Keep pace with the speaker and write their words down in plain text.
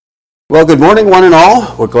Well, good morning, one and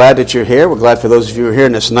all. We're glad that you're here. We're glad for those of you who are here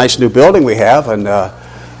in this nice new building we have, and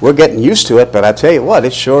we're getting used to it, but I tell you what,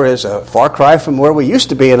 it sure is a far cry from where we used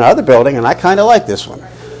to be in our other building, and I kind of like this one.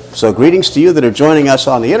 So greetings to you that are joining us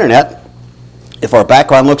on the internet. If our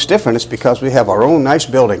background looks different, it's because we have our own nice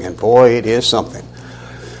building, and boy, it is something.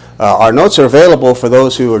 Our notes are available for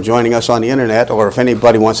those who are joining us on the internet, or if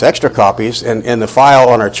anybody wants extra copies, in the file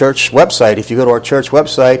on our church website. If you go to our church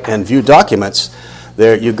website and view documents,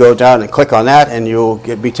 there you go down and click on that, and you'll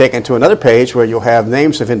be taken to another page where you'll have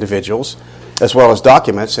names of individuals as well as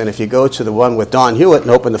documents. And if you go to the one with Don Hewitt and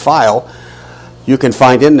open the file, you can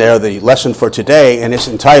find in there the lesson for today, and it's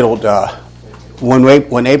entitled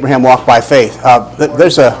When Abraham Walked by Faith.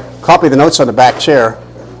 There's a copy of the notes on the back chair.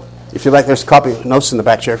 If you like, there's a copy of notes in the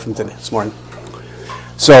back chair from this morning.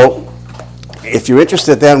 So if you're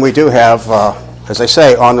interested, then we do have, as I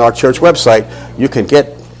say, on our church website, you can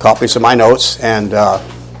get copies of my notes, and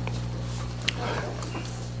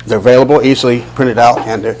they're available, easily printed out.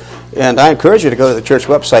 And I encourage you to go to the church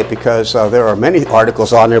website because there are many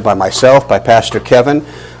articles on there by myself, by Pastor Kevin.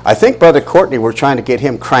 I think Brother Courtney, we're trying to get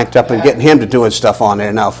him cranked up and getting him to doing stuff on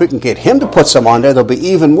there. Now, if we can get him to put some on there, there'll be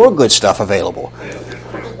even more good stuff available.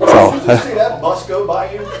 So, did you see that bus go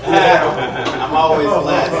by you? I'm always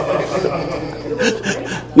glad.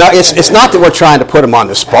 No, it's not that we're trying to put him on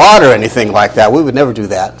the spot or anything like that. We would never do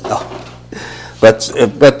that. No. But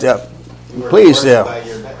please, your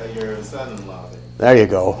son-in-law. There you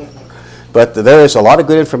go. But there is a lot of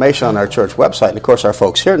good information on our church website, and of course our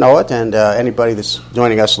folks here know it. And anybody that's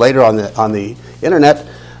joining us later on the internet,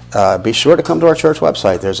 be sure to come to our church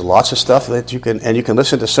website. There's lots of stuff that you can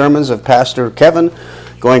listen to sermons of Pastor Kevin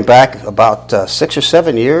going back about 6 or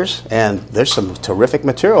 7 years, and there's some terrific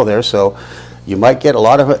material there. So you might get a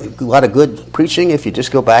lot of good preaching if you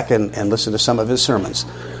just go back and listen to some of his sermons.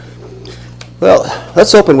 Well,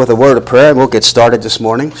 let's open with a word of prayer, and we'll get started this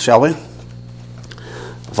morning, shall we?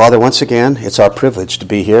 Father, once again, it's our privilege to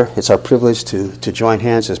be here. It's our privilege to join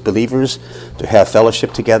hands as believers, to have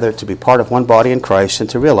fellowship together, to be part of one body in Christ, and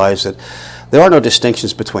to realize that there are no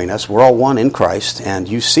distinctions between us. We're all one in Christ, and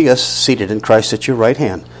you see us seated in Christ at your right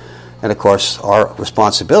hand. And, of course, our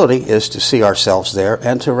responsibility is to see ourselves there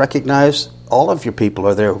and to recognize all of your people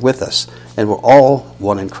are there with us, and we're all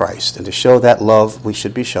one in Christ, and to show that love we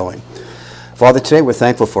should be showing. Father, today we're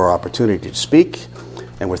thankful for our opportunity to speak,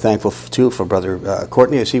 and we're thankful, too, for Brother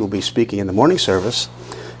Courtney as he will be speaking in the morning service.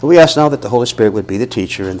 And we ask now that the Holy Spirit would be the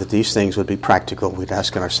teacher and that these things would be practical. We'd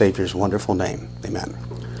ask in our Savior's wonderful name. Amen.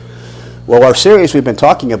 Well, our series we've been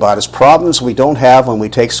talking about is problems we don't have when we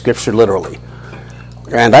take Scripture literally.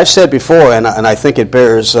 And I've said before, and I think it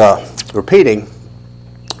bears repeating,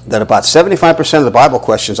 that about 75% of the Bible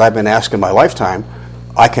questions I've been asked in my lifetime,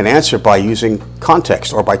 I can answer by using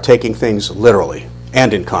context or by taking things literally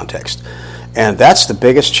and in context. And that's the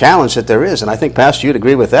biggest challenge that there is. And I think, Pastor, you'd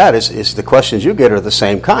agree with that, is the questions you get are the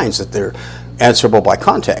same kinds, that they're answerable by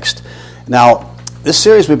context. Now, this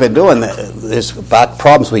series we've been doing is about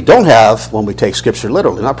problems we don't have when we take Scripture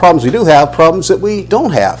literally. Not problems we do have, problems that we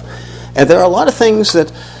don't have. And there are a lot of things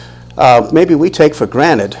that maybe we take for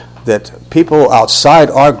granted that people outside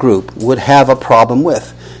our group would have a problem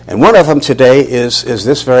with. And one of them today is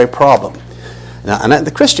this very problem. Now, and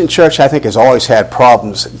the Christian church, I think, has always had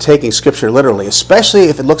problems taking Scripture literally, especially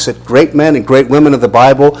if it looks at great men and great women of the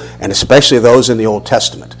Bible, and especially those in the Old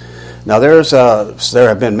Testament. Now, there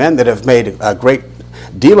have been men that have made a great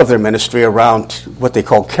deal of their ministry around what they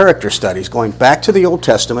call character studies, going back to the Old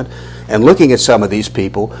Testament and looking at some of these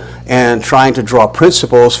people and trying to draw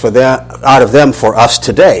principles for them, out of them for us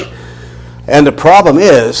today. And the problem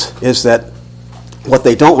is that what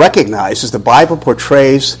they don't recognize is the Bible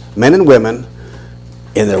portrays men and women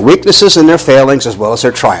in their weaknesses and their failings as well as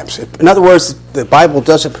their triumphs. In other words, the Bible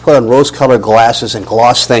doesn't put on rose-colored glasses and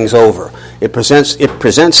gloss things over. It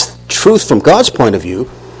presents truth from God's point of view,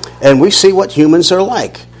 and we see what humans are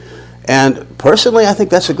like. And personally, I think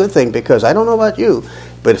that's a good thing, because I don't know about you,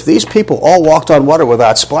 but if these people all walked on water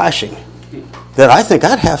without splashing, then I think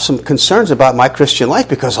I'd have some concerns about my Christian life,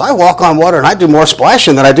 because I walk on water and I do more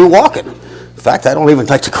splashing than I do walking. In fact, I don't even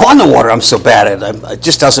like to go on the water. I'm so bad at it. It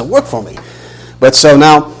just doesn't work for me. But so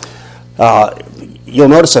now, you'll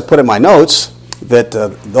notice I put in my notes that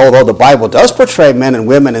although the Bible does portray men and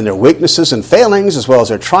women in their weaknesses and failings as well as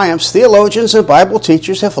their triumphs, theologians and Bible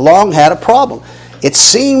teachers have long had a problem. It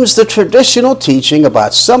seems the traditional teaching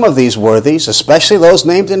about some of these worthies, especially those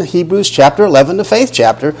named in Hebrews chapter 11, the faith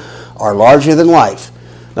chapter, are larger than life.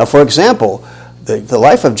 Now, for example, the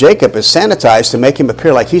life of Jacob is sanitized to make him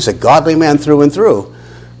appear like he's a godly man through and through.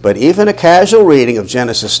 But even a casual reading of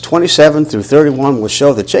Genesis 27 through 31 will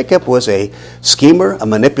show that Jacob was a schemer, a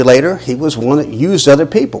manipulator. He was one that used other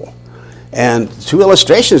people. And two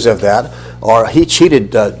illustrations of that are he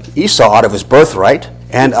cheated Esau out of his birthright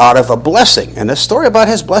and out of a blessing. And the story about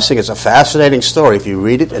his blessing is a fascinating story if you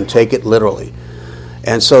read it and take it literally.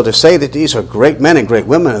 And so to say that these are great men and great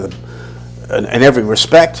women in every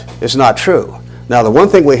respect is not true. Now, the one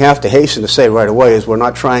thing we have to hasten to say right away is we're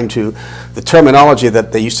not trying to, the terminology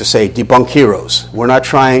that they used to say, debunk heroes. We're not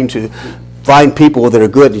trying to find people that are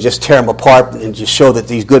good and just tear them apart and just show that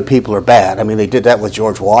these good people are bad. I mean, they did that with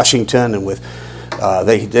George Washington and with,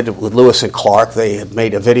 they did it with Lewis and Clark. They had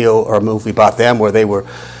made a video or a movie about them where they were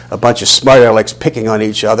a bunch of smart alecks picking on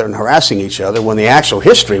each other and harassing each other when the actual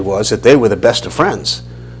history was that they were the best of friends.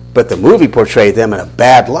 But the movie portrayed them in a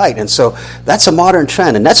bad light. And so that's a modern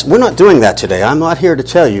trend. And we're not doing that today. I'm not here to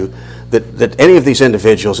tell you that any of these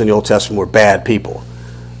individuals in the Old Testament were bad people.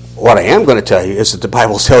 What I am going to tell you is that the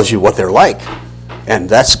Bible tells you what they're like. And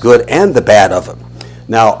that's good and the bad of them.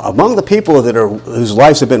 Now, among the people whose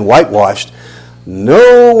lives have been whitewashed,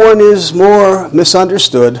 no one is more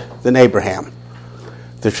misunderstood than Abraham.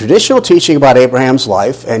 The traditional teaching about Abraham's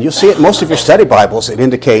life, and you'll see it in most of your study Bibles, it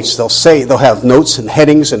indicates they'll have notes and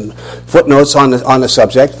headings and footnotes on the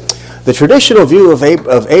subject. The traditional view of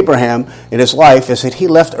Abraham in his life is that he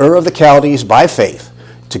left Ur of the Chaldees by faith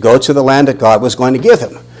to go to the land that God was going to give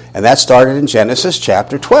him. And that started in Genesis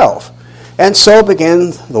chapter 12. And so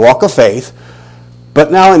began the walk of faith. But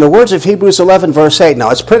now in the words of Hebrews 11, verse 8,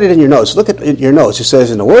 now it's printed in your notes. Look at your notes. It says,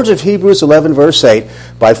 in the words of Hebrews 11, verse 8,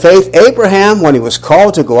 by faith Abraham, when he was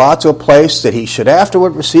called to go out to a place that he should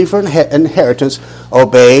afterward receive for inheritance,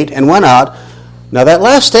 obeyed and went out. Now that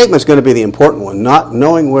last statement is going to be the important one, not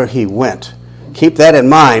knowing where he went. Keep that in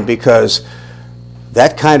mind because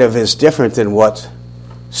that kind of is different than what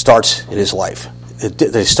starts in his life.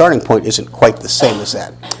 The starting point isn't quite the same as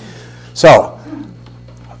that. So,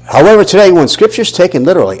 however, today, when Scripture is taken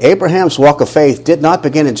literally, Abraham's walk of faith did not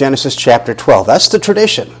begin in Genesis chapter 12. That's the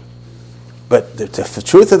tradition. But the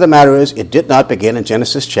truth of the matter is, it did not begin in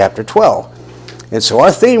Genesis chapter 12. And so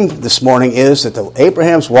our theme this morning is that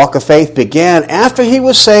Abraham's walk of faith began after he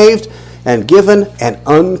was saved and given an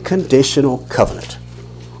unconditional covenant.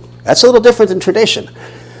 That's a little different than tradition.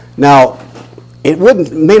 Now, it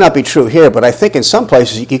may not be true here, but I think in some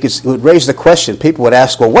places it would raise the question. People would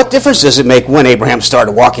ask, well, what difference does it make when Abraham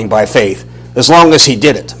started walking by faith, as long as he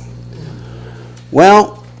did it?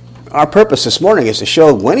 Well, our purpose this morning is to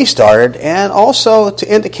show when he started and also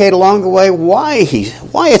to indicate along the way why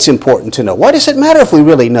it's important to know. Why does it matter if we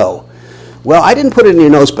really know? Well, I didn't put it in your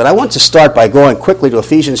notes, but I want to start by going quickly to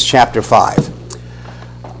Ephesians chapter 5.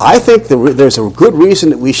 I think there's a good reason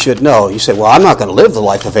that we should know. You say, well, I'm not going to live the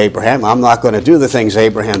life of Abraham. I'm not going to do the things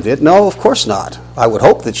Abraham did. No, of course not. I would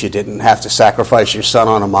hope that you didn't have to sacrifice your son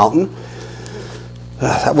on a mountain.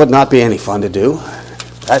 That would not be any fun to do.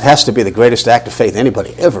 That has to be the greatest act of faith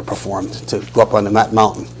anybody ever performed, to go up on the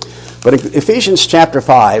mountain. But in Ephesians chapter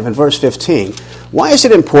 5 and verse 15, why is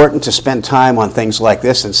it important to spend time on things like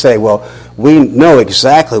this and say, well, we know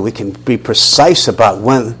exactly, we can be precise about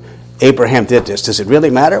when Abraham did this. Does it really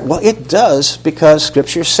matter? Well, it does, because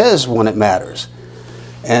Scripture says when it matters.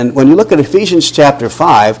 And when you look at Ephesians chapter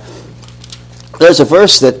 5, there's a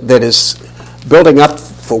verse that is building up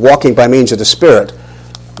for walking by means of the Spirit,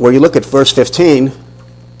 where you look at verse 15,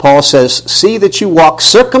 Paul says, see that you walk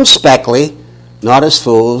circumspectly, not as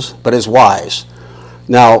fools, but as wise.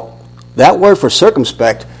 Now, that word for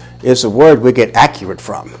circumspect is the word we get accurate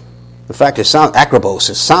from. In fact, it sounds acrobos.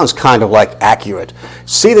 It sounds kind of like accurate.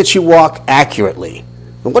 See that you walk accurately.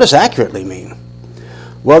 And what does accurately mean?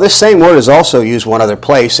 Well, this same word is also used one other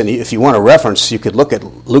place, and if you want a reference, you could look at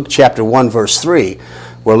Luke chapter 1, verse 3,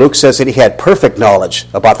 where Luke says that he had perfect knowledge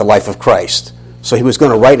about the life of Christ. So he was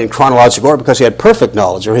going to write in chronological order because he had perfect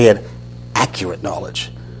knowledge, or he had accurate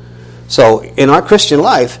knowledge. So in our Christian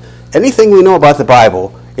life, anything we know about the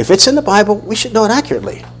Bible, if it's in the Bible, we should know it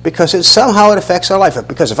accurately, because somehow it affects our life.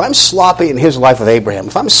 Because if I'm sloppy in his life of Abraham,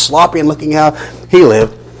 if I'm sloppy in looking how he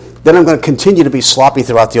lived, then I'm going to continue to be sloppy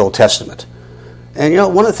throughout the Old Testament. And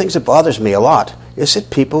one of the things that bothers me a lot is that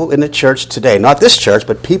people in the church today, not this church,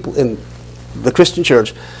 but people in the Christian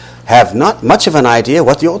church, have not much of an idea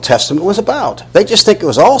what the Old Testament was about. They just think it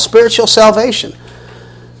was all spiritual salvation.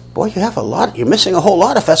 Boy, you're missing a whole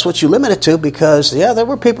lot if that's what you limit it to, because, there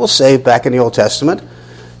were people saved back in the Old Testament,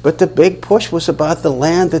 but the big push was about the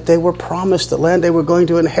land that they were promised, the land they were going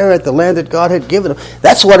to inherit, the land that God had given them.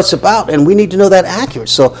 That's what it's about, and we need to know that accurate.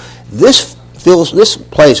 So this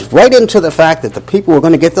plays right into the fact that the people were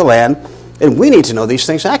going to get the land, and we need to know these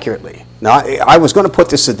things accurately. Now, I was going to put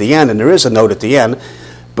this at the end, and there is a note at the end,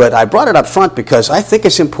 But I brought it up front because I think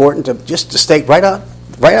it's important to state right out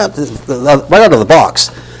of the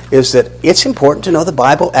box is that it's important to know the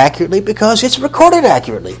Bible accurately because it's recorded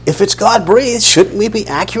accurately. If it's God-breathed, shouldn't we be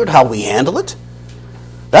accurate how we handle it?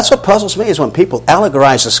 That's what puzzles me is when people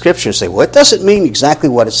allegorize the Scripture and say, well, it doesn't mean exactly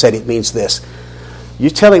what it said, it means this. You're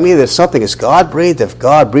telling me that something is God-breathed, if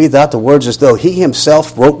God breathed out the words as though He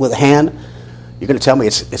Himself wrote with a hand, you're going to tell me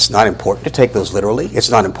it's not important to take those literally? It's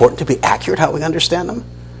not important to be accurate how we understand them?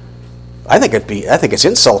 I think it's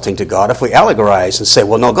insulting to God if we allegorize and say,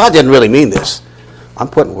 well, no, God didn't really mean this. I'm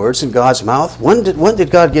putting words in God's mouth. When did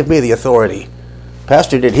God give me the authority?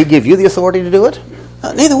 Pastor, did He give you the authority to do it?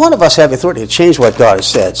 Neither one of us have the authority to change what God has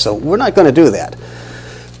said, so we're not going to do that.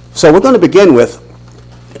 So we're going to begin with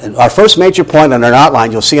our first major point on our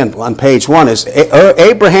outline, you'll see on page 1, is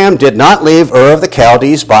Abraham did not leave Ur of the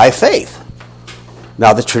Chaldees by faith.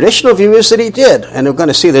 Now, the traditional view is that he did, and we're going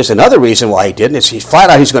to see there's another reason why he didn't. He's flat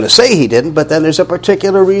out he's going to say he didn't, but then there's a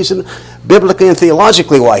particular reason biblically and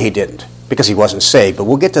theologically why he didn't, because he wasn't saved. But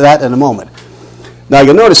we'll get to that in a moment. Now,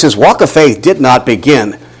 you'll notice his walk of faith did not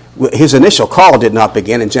begin. His initial call did not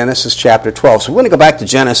begin in Genesis chapter 12. So we're going to go back to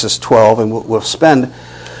Genesis 12, and we'll spend,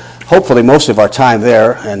 hopefully, most of our time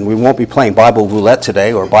there, and we won't be playing Bible roulette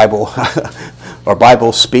today or Bible or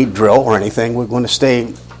Bible speed drill or anything. We're going to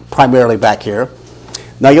stay primarily back here.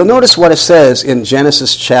 Now, you'll notice what it says in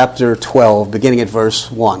Genesis chapter 12, beginning at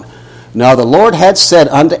verse 1. Now, the Lord had said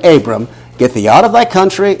unto Abram, Get thee out of thy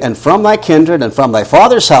country, and from thy kindred, and from thy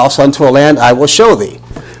father's house, unto a land I will show thee.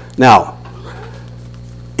 Now,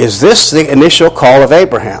 is this the initial call of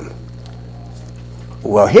Abraham?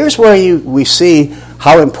 Well, here's where we see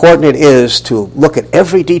how important it is to look at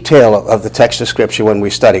every detail of the text of Scripture when we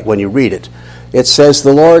study, when you read it. It says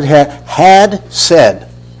the Lord had said.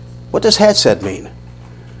 What does had said mean?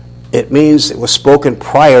 It means it was spoken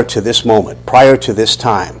prior to this moment, prior to this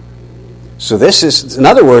time. So this is, in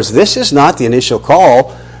other words, this is not the initial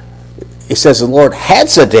call. It says the Lord had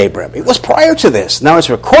said to Abraham. It was prior to this. Now it's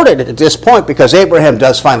recorded at this point because Abraham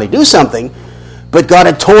does finally do something, but God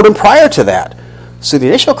had told him prior to that. So the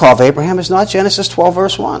initial call of Abraham is not Genesis 12,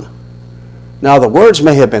 verse 1. Now the words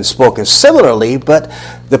may have been spoken similarly, but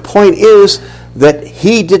the point is that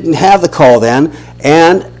he didn't have the call then,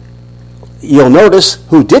 and you'll notice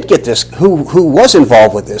who did get this, who was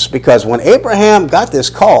involved with this, because when Abraham got this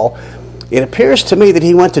call, it appears to me that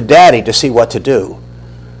he went to Daddy to see what to do.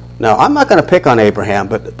 Now, I'm not going to pick on Abraham,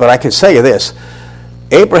 but I can say you this.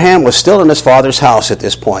 Abraham was still in his father's house at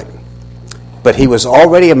this point, but he was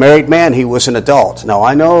already a married man. He was an adult. Now,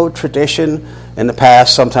 I know tradition in the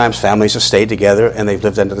past, sometimes families have stayed together and they've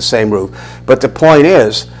lived under the same roof, but the point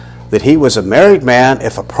is that he was a married man.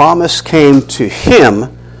 If a promise came to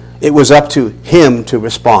him, it was up to him to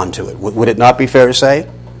respond to it. Would it not be fair to say?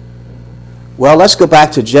 Well, let's go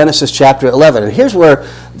back to Genesis chapter 11. And here's where,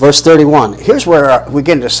 verse 31, here's where we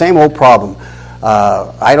get into the same old problem.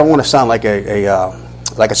 I don't want to sound like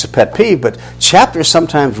it's a pet peeve, but chapters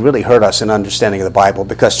sometimes really hurt us in understanding of the Bible,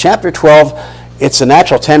 because chapter 12, it's a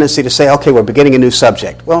natural tendency to say, okay, we're beginning a new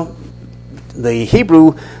subject. Well, the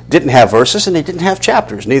Hebrew didn't have verses and they didn't have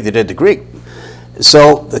chapters, neither did the Greek.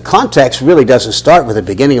 So the context really doesn't start with the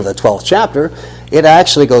beginning of the 12th chapter. It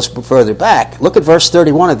actually goes further back. Look at verse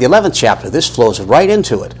 31 of the 11th chapter. This flows right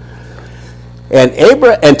into it.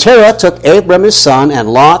 And Terah took Abram his son, and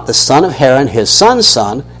Lot the son of Haran his son's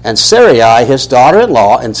son, and Sarai his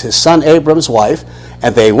daughter-in-law, and his son Abram's wife,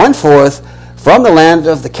 and they went forth from the land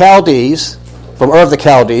of the Chaldees, from Ur of the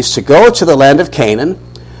Chaldees, to go to the land of Canaan,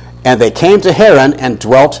 and they came to Haran and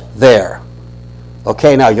dwelt there.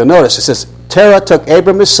 Okay, now you'll notice it says, Terah took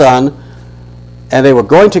Abram his son, and they were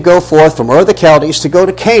going to go forth from Ur of the Chaldees to go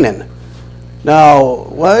to Canaan. Now,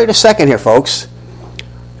 wait a second here, folks.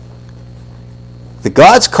 The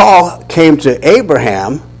God's call came to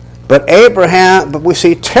Abraham, but we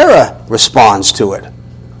see Terah responds to it.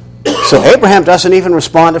 So Abraham doesn't even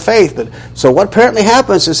respond to faith. So what apparently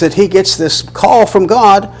happens is that he gets this call from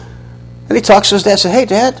God, and he talks to his dad and says, hey,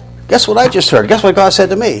 Dad, guess what I just heard? Guess what God said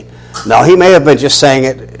to me? Now, he may have been just saying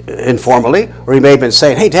it informally, or he may have been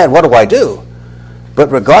saying, hey, Dad, what do I do?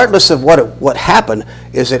 But regardless of what happened,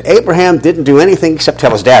 is that Abraham didn't do anything except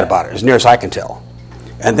tell his dad about it, as near as I can tell.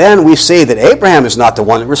 And then we see that Abraham is not the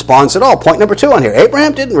one that responds at all. Point number 2 on here.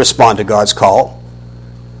 Abraham didn't respond to God's call.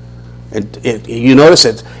 And you notice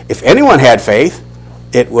that if anyone had faith,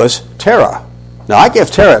 it was Terah. Now, I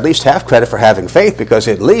give Terah at least half credit for having faith, because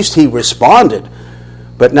at least he responded.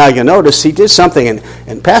 But now you notice he did something,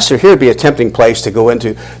 and Pastor, here would be a tempting place to go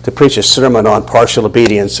into to preach a sermon on partial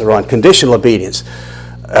obedience or on conditional obedience.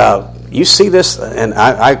 you see this, and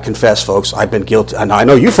I confess, folks, I've been guilty. And I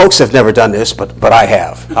know you folks have never done this, but I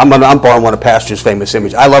have. I'm borrowing one of Pastor's famous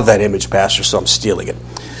images. I love that image, Pastor, so I'm stealing it.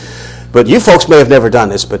 But you folks may have never done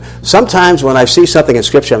this, but sometimes when I see something in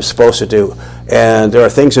Scripture I'm supposed to do, and there are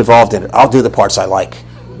things involved in it, I'll do the parts I like.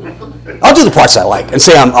 I'll do the parts I like and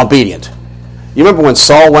say I'm obedient. You remember when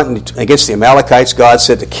Saul went against the Amalekites, God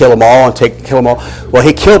said to kill them all and kill them all? Well,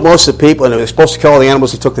 he killed most of the people, and he was supposed to kill all the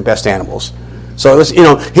animals. He took the best animals. So it was,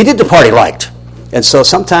 he did the part he liked. And so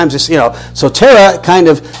sometimes it's, so Terah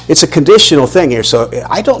it's a conditional thing here. So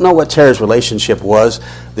I don't know what Terah's relationship was.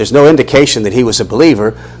 There's no indication that he was a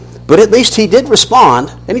believer. But at least he did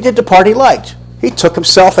respond, and he did the part he liked. He took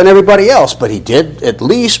himself and everybody else, but he did at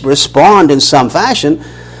least respond in some fashion.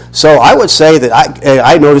 So I would say that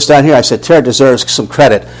I noticed down here, I said Terah deserves some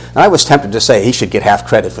credit. And I was tempted to say he should get half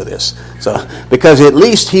credit for this. So because at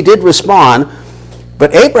least he did respond,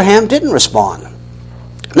 but Abraham didn't respond.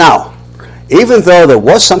 Now, even though there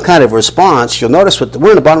was some kind of response, you'll notice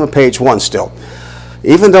we're in the bottom of page 1 still.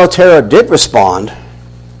 Even though Terah did respond,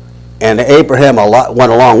 and Abraham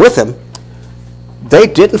went along with him, they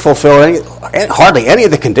didn't fulfill hardly any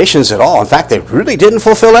of the conditions at all. In fact, they really didn't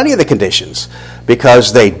fulfill any of the conditions,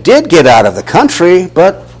 because they did get out of the country,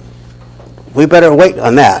 but we better wait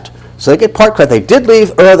on that. So they get part credit. They did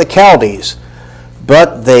leave Ur of the Chaldees,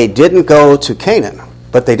 but they didn't go to Canaan.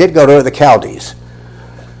 But they did go to Ur of the Chaldees.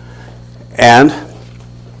 And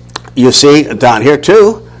you see down here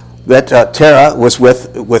too that Terah was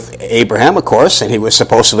with Abraham, of course, and he was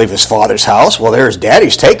supposed to leave his father's house. Well, there's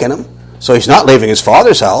daddy's taking him. So he's not leaving his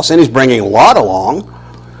father's house, and he's bringing Lot along.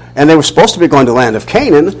 And they were supposed to be going to the land of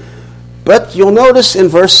Canaan. But you'll notice in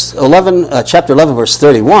chapter 11, verse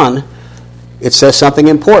 31, it says something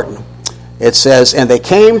important. It says, and they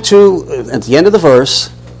came to, at the end of the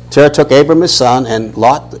verse, Terah took Abram his son, and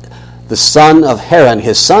Lot the son of Haran,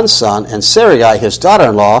 his son's son, and Sarai, his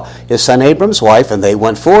daughter-in-law, his son Abram's wife, and they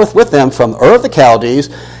went forth with them from Ur of the Chaldees,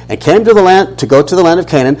 and came to the land to go to the land of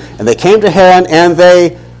Canaan, and they came to Haran, and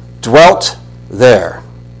they dwelt there.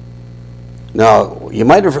 Now, you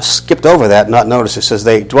might have skipped over that and not noticed it says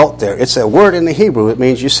they dwelt there. It's a word in the Hebrew. It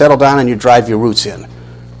means you settle down and you drive your roots in.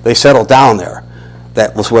 They settled down there.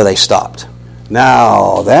 That was where they stopped.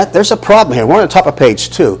 Now, there's a problem here. We're on the top of page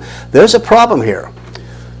 2. There's a problem here.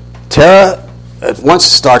 Terah once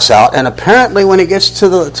starts out, and apparently when he gets to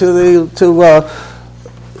the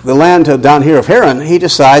land down here of Haran, he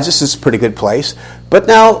decides this is a pretty good place. But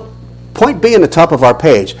now, point B in the top of our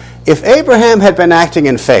page, if Abraham had been acting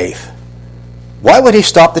in faith, why would he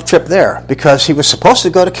stop the trip there? Because he was supposed to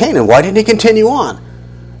go to Canaan. Why didn't he continue on?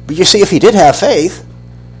 But you see, if he did have faith,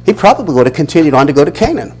 he probably would have continued on to go to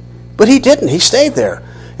Canaan. But he didn't. He stayed there.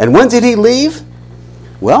 And when did he leave?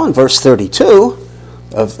 Well, in verse 32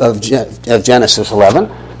 of Genesis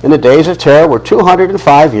 11, in the days of Terah were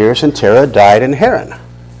 205 years, and Terah died in Haran.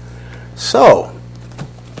 So,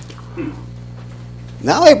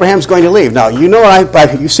 now Abraham's going to leave. Now,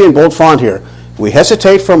 you see in bold font here, we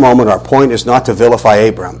hesitate for a moment. Our point is not to vilify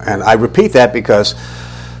Abraham. And I repeat that because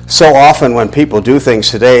so often when people do things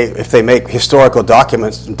today, if they make historical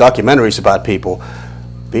documentaries about people,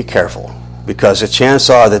 be careful. Because the chances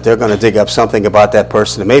are that they're going to dig up something about that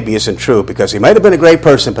person that maybe isn't true, because he might have been a great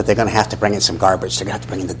person, but they're going to have to bring in some garbage. They're going to have to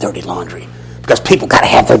bring in the dirty laundry. Because people got to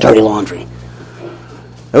have their dirty laundry.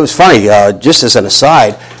 It was funny, just as an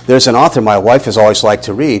aside, there's an author my wife has always liked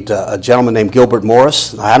to read, a gentleman named Gilbert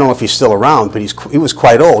Morris. I don't know if he's still around, but he was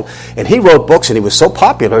quite old. And he wrote books, and he was so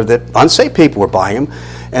popular that unsaved people were buying him.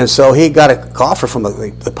 And so he got an offer from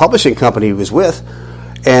the publishing company he was with,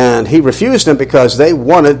 and he refused them because they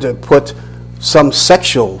wanted to put some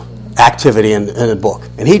sexual activity in a book.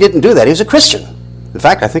 And he didn't do that. He was a Christian. In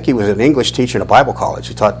fact, I think he was an English teacher in a Bible college.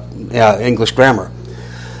 He taught English grammar.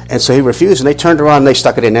 And so he refused, and they turned around and they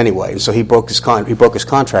stuck it in anyway. And so he broke his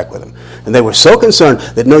contract with him. And they were so concerned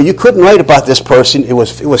that, no, you couldn't write about this person. It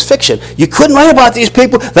was fiction. You couldn't write about these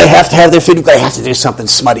people. They have to have their feedback. They have to do something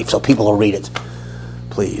smutty so people will read it.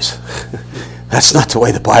 Please. That's not the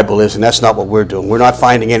way the Bible is, and that's not what we're doing. We're not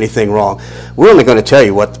finding anything wrong. We're only going to tell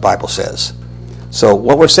you what the Bible says. So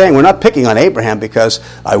what we're saying, we're not picking on Abraham, because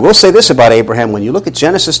I will say this about Abraham. When you look at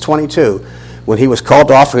Genesis 22, when he was called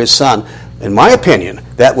to offer his son, in my opinion,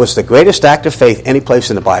 that was the greatest act of faith any place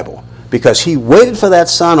in the Bible, because he waited for that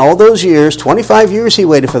son all those years, 25 years he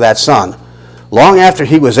waited for that son, long after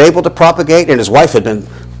he was able to propagate, and his wife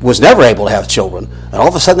was never able to have children. And all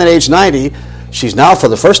of a sudden at age 90, she's now for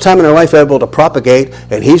the first time in her life able to propagate,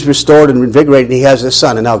 and he's restored and invigorated, and he has this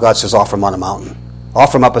son, and now God says, offer him on a mountain.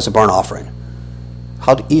 Offer him up as a burnt offering.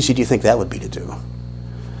 How easy do you think that would be to do?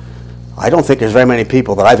 I don't think there's very many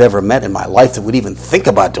people that I've ever met in my life that would even think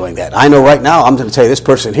about doing that. I know right now, I'm going to tell you, this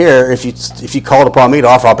person here, if you called upon me to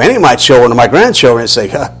offer up any of my children or my grandchildren and say,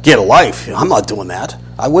 get a life, I'm not doing that.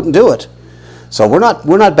 I wouldn't do it. So we're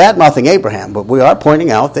not bad-mouthing Abraham, but we are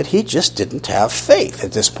pointing out that he just didn't have faith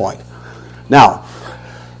at this point. Now,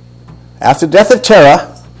 after the death of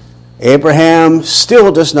Terah, Abraham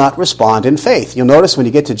still does not respond in faith. You'll notice when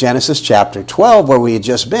you get to Genesis chapter 12, where we had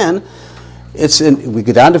just been, we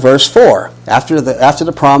go down to verse 4. After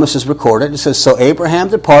the promise is recorded, it says, so Abraham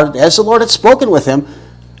departed as the Lord had spoken with him,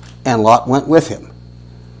 and Lot went with him.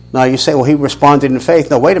 Now you say, well, he responded in faith.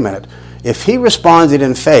 No, wait a minute. If he responded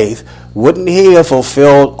in faith, wouldn't he have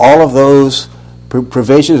fulfilled all of those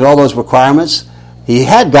provisions, all those requirements? He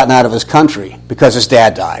had gotten out of his country because his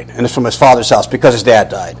dad died, and it's from his father's house because his dad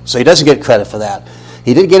died. So he doesn't get credit for that.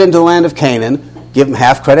 He did get into the land of Canaan, give him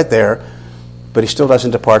half credit there, but he still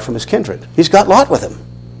doesn't depart from his kindred. He's got Lot with him.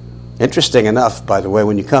 Interesting enough, by the way,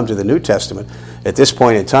 when you come to the New Testament, at this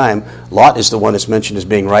point in time, Lot is the one that's mentioned as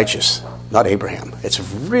being righteous, not Abraham. It's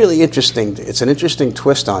really interesting. It's an interesting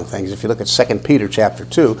twist on things. If you look at 2 Peter chapter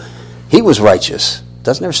 2, he was righteous.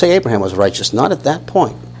 Doesn't ever say Abraham was righteous, not at that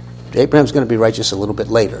point. Abraham's going to be righteous a little bit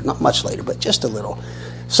later. Not much later, but just a little.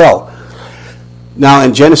 So, now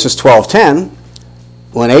in Genesis 12:10,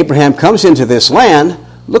 when Abraham comes into this land,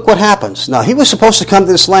 look what happens. Now, he was supposed to come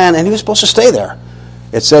to this land, and he was supposed to stay there.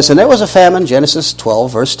 It says, and there was a famine, Genesis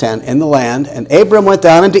 12, verse 10, in the land, and Abram went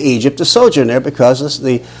down into Egypt to sojourn there because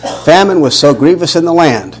the famine was so grievous in the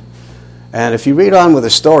land. And if you read on with the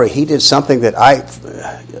story, he did something that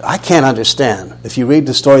I can't understand. If you read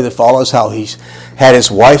the story that follows, how he had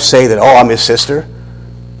his wife say that, I'm his sister.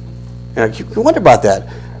 You wonder about that.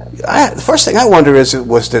 The first thing I wonder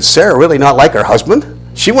was did Sarah really not like her husband?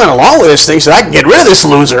 She went along with this thing, said, I can get rid of this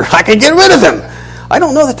loser. I can get rid of him. I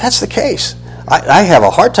don't know that that's the case. I have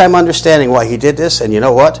a hard time understanding why he did this, and you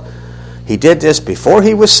know what? He did this before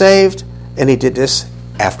he was saved, and he did this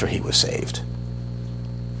after he was saved.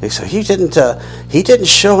 So he didn't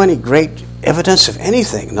show any great evidence of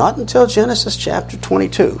anything, not until Genesis chapter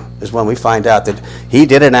 22 is when we find out that he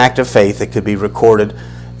did an act of faith that could be recorded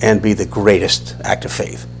and be the greatest act of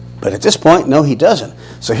faith. But at this point, no, he doesn't.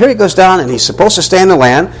 So here he goes down, and he's supposed to stay in the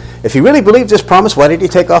land. If he really believed this promise, why did he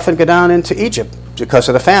take off and go down into Egypt? Because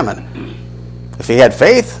of the famine. If he had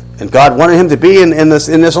faith, and God wanted him to be in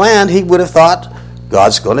this land, he would have thought,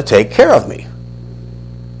 God's going to take care of me.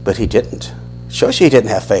 But he didn't. It shows you he didn't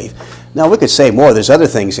have faith. Now, we could say more. There's other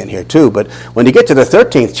things in here, too. But when you get to the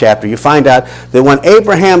 13th chapter, you find out that when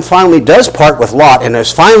Abraham finally does part with Lot and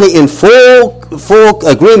is finally in full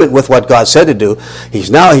agreement with what God said to do, his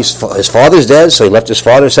father's dead, so he left his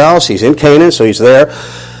father's house. He's in Canaan, so he's there.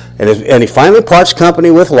 And he finally parts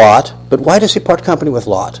company with Lot. But why does he part company with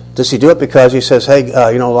Lot? Does he do it because he says, hey,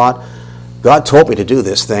 Lot, God told me to do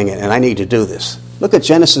this thing, and I need to do this. Look at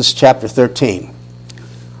Genesis chapter 13.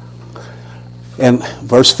 And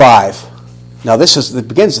verse 5. Now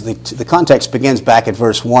the context begins back at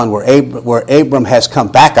verse 1 where Abram has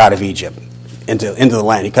come back out of Egypt into the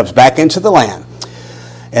land. He comes back into the land.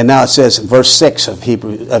 And now it says in verse 6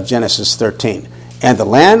 of Genesis 13, and the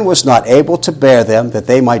land was not able to bear them that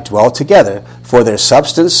they might dwell together, for their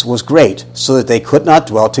substance was great, so that they could not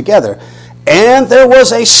dwell together. And there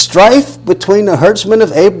was a strife between the herdsmen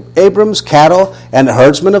of Abram's cattle and the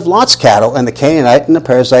herdsmen of Lot's cattle, and the Canaanite and the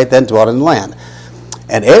Perizzite then dwelt in the land.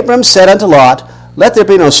 And Abram said unto Lot, let there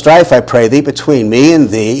be no strife, I pray thee, between me and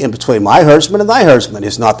thee, and between my herdsmen and thy herdsmen.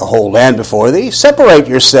 Is not the whole land before thee? Separate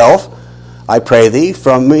yourself, I pray thee,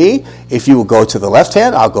 from me. If you will go to the left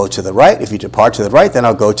hand, I'll go to the right. If you depart to the right, then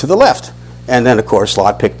I'll go to the left. And then, of course,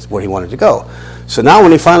 Lot picked where he wanted to go. So now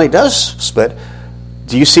when he finally does split,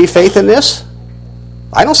 do you see faith in this?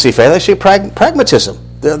 I don't see faith. I see pragmatism.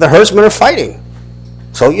 The herdsmen are fighting.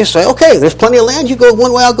 So you say, okay, there's plenty of land. You go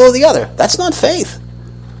one way, I'll go the other. That's not faith.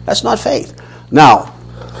 That's not faith. Now,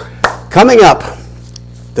 coming up,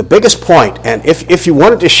 the biggest point, and if you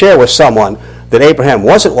wanted to share with someone that Abraham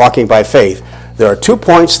wasn't walking by faith, there are 2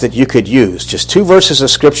 points that you could use, just 2 verses of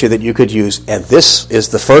Scripture that you could use, and this is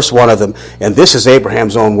the first one of them, and this is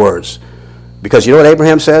Abraham's own words. Because you know what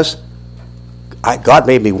Abraham says? God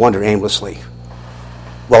made me wander aimlessly.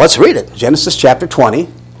 Well, let's read it. Genesis chapter 20,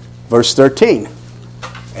 verse 13.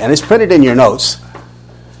 And it's printed in your notes.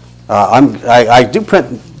 I do print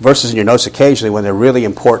verses in your notes occasionally when they're really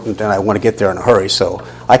important and I want to get there in a hurry, so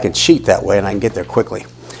I can cheat that way and I can get there quickly.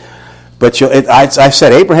 But I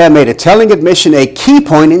said Abraham made a telling admission, a key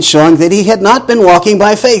point in showing that he had not been walking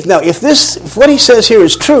by faith. Now, if what he says here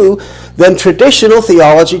is true, then traditional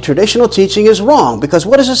theology, traditional teaching is wrong. Because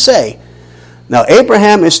what does it say? Now,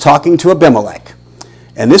 Abraham is talking to Abimelech.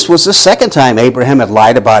 And this was the second time Abraham had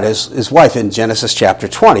lied about his wife in Genesis chapter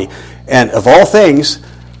 20. And of all things,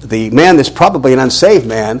 the man that's probably an unsaved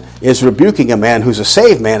man is rebuking a man who's a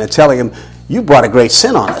saved man and telling him, you brought a great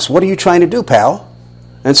sin on us. What are you trying to do, pal?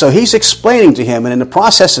 And so he's explaining to him, and in the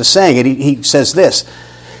process of saying it, he says this,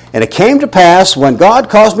 and it came to pass, when God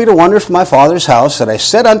caused me to wander from my father's house, that I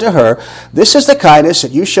said unto her, this is the kindness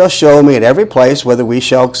that you shall show me at every place whither we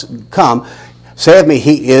shall come. Say of me,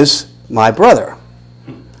 he is my brother.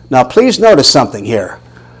 Now, please notice something here.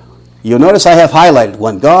 You'll notice I have highlighted,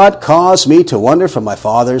 when God caused me to wander from my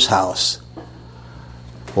father's house.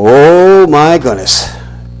 Oh, my goodness.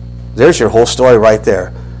 There's your whole story right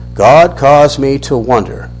there. God caused me to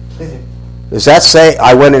wander. Does that say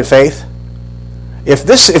I went in faith? If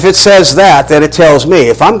it says that, then it tells me,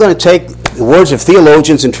 if I'm going to take the words of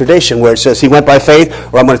theologians and tradition where it says he went by faith,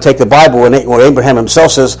 or I'm going to take the Bible where Abraham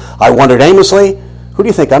himself says, I wandered aimlessly, who do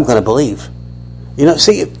you think I'm going to believe? You know,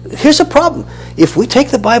 see, here's the problem. If we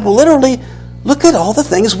take the Bible literally, look at all the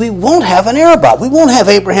things we won't have an error about. We won't have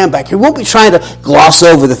Abraham back here. We won't be trying to gloss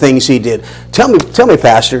over the things he did. Tell me,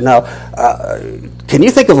 Pastor, now, can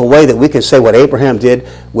you think of a way that we can say what Abraham did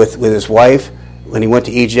with his wife when he went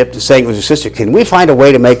to Egypt and saying it was his sister? Can we find a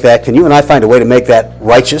way to make that, can you and I find a way to make that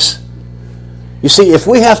righteous? You see, if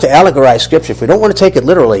we have to allegorize Scripture, if we don't want to take it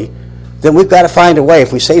literally, then we've got to find a way.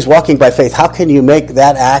 If we say he's walking by faith, how can you make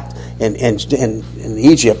that act in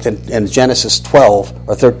Egypt in Genesis 12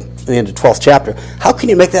 or in the 12th chapter? How can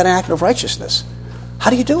you make that an act of righteousness? How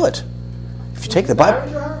do you do it? If you take the Bible,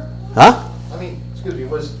 huh? I mean, excuse me,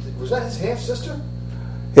 was that his half sister?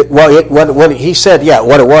 What he said, yeah,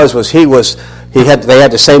 what it was they had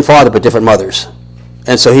the same father but different mothers,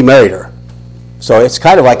 and so he married her. So it is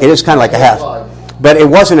kind of like a half, but it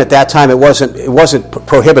wasn't at that time. It wasn't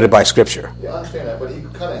prohibited by Scripture. Yeah, I understand that, but he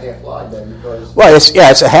kind of half lied then because. Well,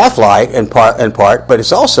 it's a half lie in part, but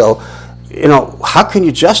it's also, you know, how can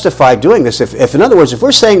you justify doing this? If in other words, if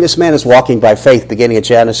we're saying this man is walking by faith beginning in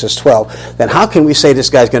Genesis 12, then how can we say this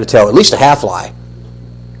guy's going to tell at least a half lie?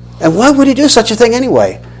 And why would he do such a thing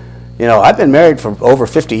anyway? You know, I've been married for over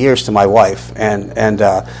 50 years to my wife, and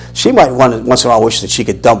she might once in a while wish that she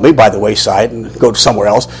could dump me by the wayside and go somewhere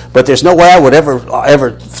else, but there's no way I would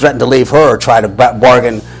ever threaten to leave her or try to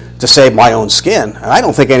bargain to save my own skin. And I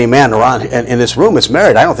don't think any man around in this room is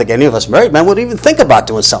married. I don't think any of us married men would even think about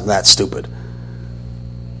doing something that stupid.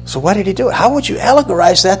 So why did he do it? How would you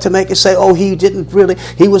allegorize that to make it say, oh, he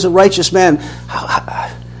was a righteous man?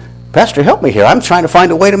 Pastor, help me here. I'm trying to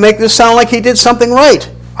find a way to make this sound like he did something right.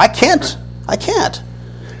 I can't.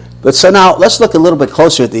 But so now, let's look a little bit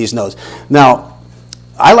closer at these notes. Now,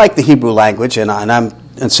 I like the Hebrew language, and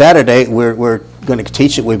on Saturday, we're going to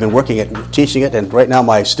teach it. We've been working at teaching it, and right now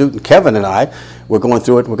my student Kevin and I, we're going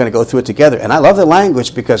through it. We're going to go through it together. And I love the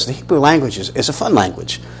language because the Hebrew language is a fun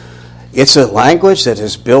language. It's a language that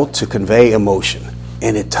is built to convey emotion,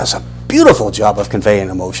 and it does a beautiful job of conveying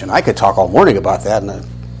emotion. I could talk all morning about that, and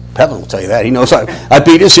Pevin will tell you that. He knows I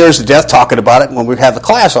beat his ears to death talking about it when we have the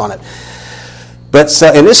class on it. But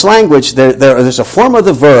in this language, there's a form of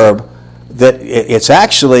the verb that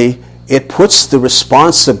it puts the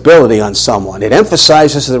responsibility on someone. It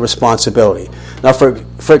emphasizes the responsibility. Now,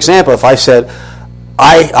 for example, if I said,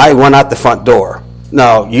 I went out the front door.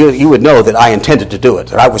 Now, you would know that I intended to do it,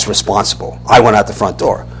 that I was responsible. I went out the front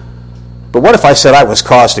door. But what if I said I was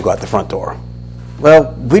caused to go out the front door?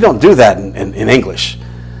 Well, we don't do that in English.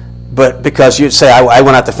 But because you say, I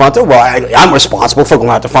went out the front door, well, I'm responsible for going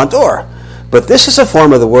out the front door. But this is a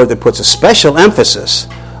form of the word that puts a special emphasis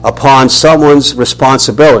upon someone's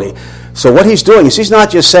responsibility. So what he's doing is he's not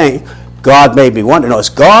just saying, God made me wonder. No, it's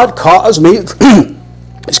God caused me,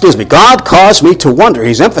 God caused me to wonder.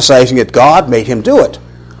 He's emphasizing that God made him do it.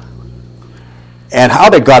 And how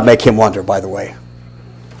did God make him wonder, by the way?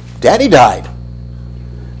 Daddy died.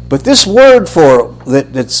 But this word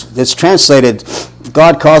that's translated,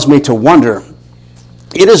 God caused me to wonder,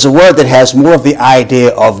 it is a word that has more of the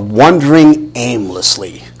idea of wandering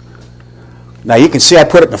aimlessly. Now you can see, I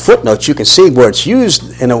put it in the footnotes, you can see where it's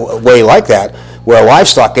used in a way like that, where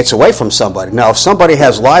livestock gets away from somebody. Now if somebody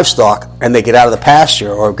has livestock and they get out of the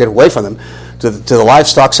pasture or get away from them, do the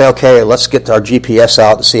livestock say, okay, let's get our GPS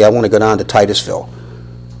out and see, I want to go down to Titusville.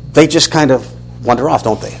 They just kind of wander off,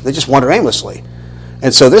 don't they? They just wander aimlessly.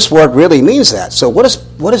 And so this word really means that. So what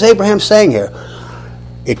is Abraham saying here?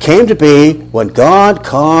 It came to be when God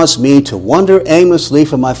caused me to wander aimlessly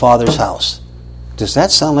from my father's house. Does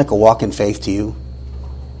that sound like a walk in faith to you?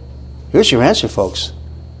 Here's your answer, folks.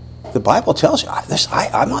 The Bible tells you.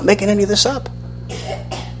 I'm not making any of this up.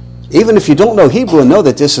 Even if you don't know Hebrew and know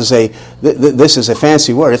that this is a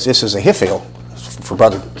fancy word, this is a hiphil, for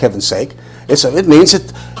Brother Kevin's sake. It means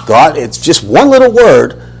that God, it's just one little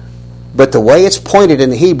word, but the way it's pointed in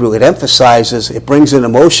the Hebrew, it emphasizes, it brings an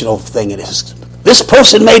emotional thing. It is, this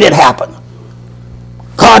person made it happen.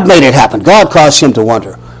 God made it happen. God caused him to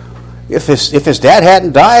wonder. If his dad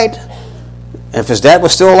hadn't died, if his dad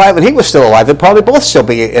was still alive and he was still alive, they'd probably both still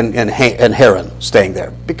be in Haran, staying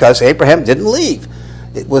there, because Abraham didn't leave.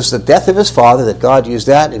 It was the death of his father that God used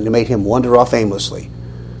that, and it made him wander off aimlessly.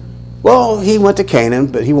 Well, he went to Canaan,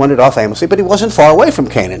 but he wandered off aimlessly, but he wasn't far away from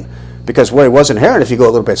Canaan, because where he was in Haran, if you go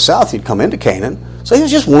a little bit south, you'd come into Canaan. So he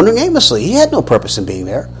was just wandering aimlessly. He had no purpose in being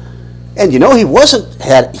there. And you know, he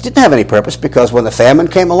didn't have any purpose, because when the famine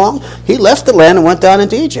came along, he left the land and went down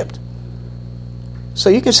into Egypt. So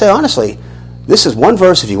you can say honestly, this is one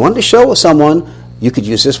verse. If you wanted to show someone, you could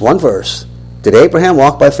use this one verse. Did Abraham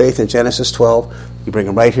walk by faith in Genesis 12? You bring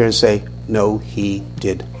him right here and say, no, he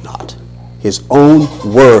did not. His own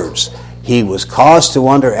words. He was caused to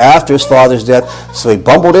wander after his father's death, so he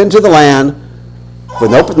bumbled into the land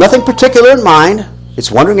with nothing particular in mind.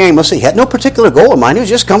 It's wandering aimlessly. He had no particular goal in mind. He was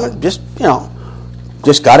just coming, just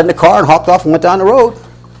got in the car and hopped off and went down the road.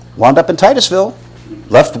 Wound up in Titusville.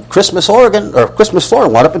 Left Christmas, Florida,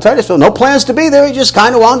 wound up in Titusville. No plans to be there. He just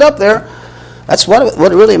kind of wound up there. That's what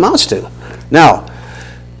it really amounts to. Now,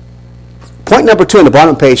 point number 2 on the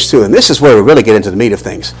bottom of page 2, and this is where we really get into the meat of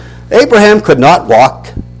things. Abraham could not walk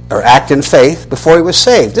or act in faith before he was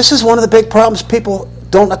saved. This is one of the big problems people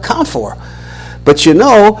don't account for. But you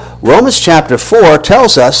know, Romans chapter 4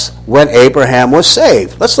 tells us when Abraham was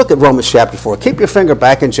saved. Let's look at Romans chapter 4. Keep your finger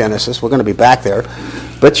back in Genesis. We're going to be back there.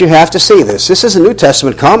 But you have to see this. This is a New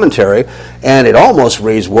Testament commentary, and it almost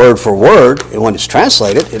reads word for word. When it's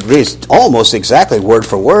translated, it reads almost exactly word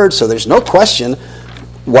for word, so there's no question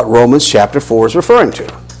what Romans chapter 4 is referring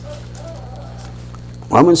to.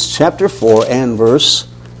 Romans chapter 4 and verse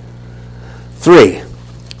 3.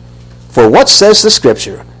 For what says the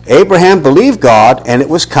Scripture? Abraham believed God, and it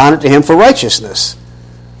was counted to him for righteousness.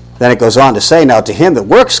 Then it goes on to say, now to him that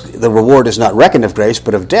works, the reward is not reckoned of grace,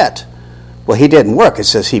 but of debt. Well, he didn't work. It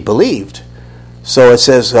says he believed. So it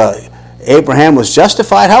says Abraham was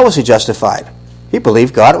justified. How was he justified? He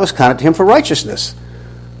believed God. It was counted to him for righteousness.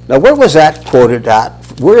 Now, where was that quoted at?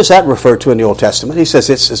 Where is that referred to in the Old Testament? He says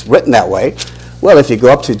it's written that way. Well, if you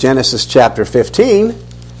go up to Genesis chapter 15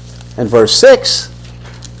 and verse 6,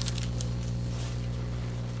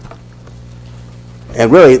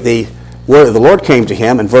 and really where the Lord came to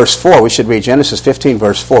him in verse 4, we should read Genesis 15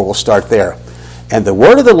 verse 4. We'll start there. And the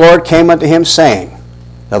word of the Lord came unto him, saying.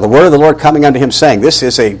 Now, the word of the Lord coming unto him, saying. This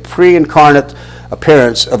is a pre-incarnate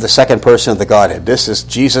appearance of the second person of the Godhead. This is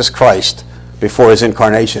Jesus Christ before his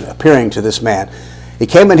incarnation, appearing to this man. He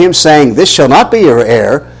came unto him, saying, this shall not be your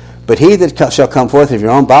heir, but he that shall come forth of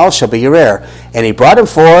your own bowels shall be your heir. And he brought him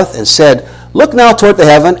forth and said, look now toward the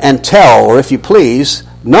heaven, and tell, or if you please,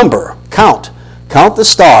 number, count the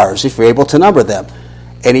stars, if you're able to number them.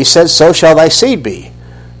 And he said, so shall thy seed be.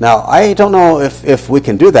 Now, I don't know if we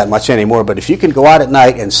can do that much anymore, but if you can go out at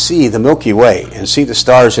night and see the Milky Way and see the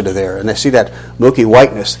stars that are there, and see that milky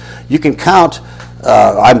whiteness, you can count,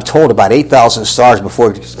 I'm told, about 8,000 stars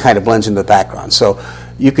before it kind of blends into the background. So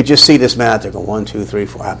you could just see this man out there go 1, 2, 3,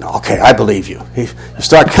 4. No, okay, I believe you. You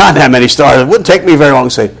start counting that many stars. It wouldn't take me very long to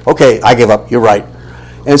say, okay, I give up. You're right.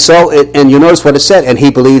 And so, and you notice what it said, and he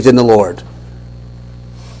believed in the Lord.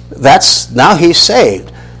 Now he's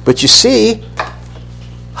saved. But you see,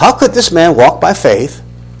 how could this man walk by faith?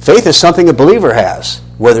 Faith is something a believer has,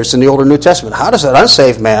 whether it's in the Old or New Testament. How does an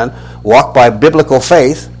unsaved man walk by biblical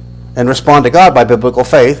faith and respond to God by biblical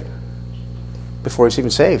faith before he's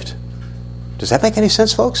even saved? Does that make any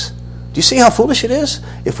sense, folks? Do you see how foolish it is?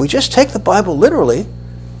 If we just take the Bible literally,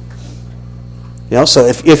 so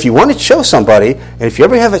if you want to show somebody, and if you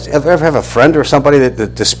ever have a friend or somebody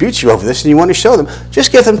that disputes you over this, and you want to show them,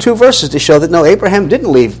 just give them 2 verses to show that no, Abraham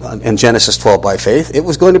didn't leave in Genesis 12 by faith. It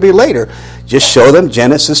was going to be later. Just show them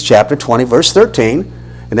Genesis chapter 20, verse 13,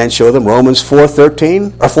 and then show them Romans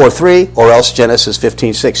 4:13 or 4:3, or else Genesis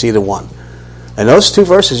 15:6, either one. And those 2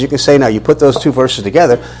 verses, you can say, now you put those 2 verses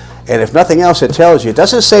together, and if nothing else, it tells you. It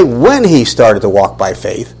doesn't say when he started to walk by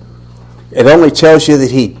faith. It only tells you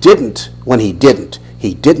that he didn't when he didn't.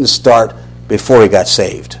 He didn't start before he got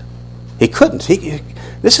saved. He couldn't.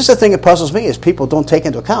 This is the thing that puzzles me, is people don't take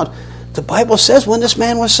into account. The Bible says when this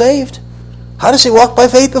man was saved. How does he walk by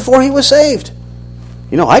faith before he was saved?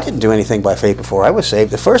 I didn't do anything by faith before I was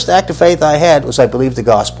saved. The first act of faith I had was I believed the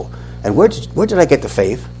gospel. And where did I get the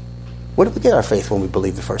faith? Where did we get our faith when we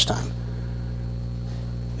believed the first time?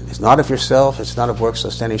 It's not of yourself. It's not of works,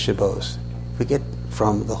 lest any should boast. We get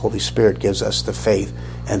from the Holy Spirit gives us the faith,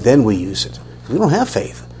 and then we use it. We don't have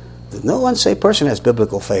faith. No unsaved person has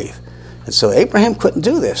biblical faith. And so Abraham couldn't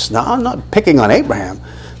do this. Now, I'm not picking on Abraham,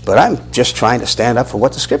 but I'm just trying to stand up for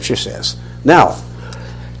what the Scripture says. Now,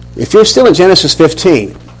 if you're still in Genesis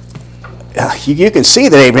 15, you can see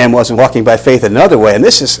that Abraham wasn't walking by faith in another way. And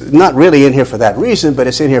this is not really in here for that reason, but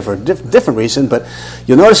it's in here for a different reason. But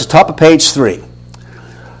you'll notice at the top of page 3,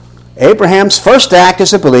 Abraham's first act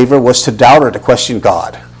as a believer was to doubt or to question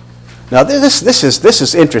God. Now, this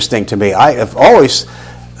is interesting to me. I have always...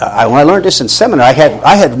 when I learned this in seminary,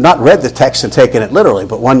 I had not read the text and taken it literally.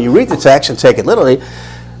 But when you read the text and take it literally,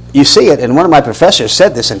 you see it. And one of my professors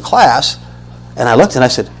said this in class, and I looked and I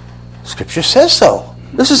said, Scripture says so.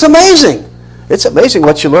 This is amazing. It's amazing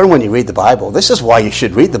what you learn when you read the Bible. This is why you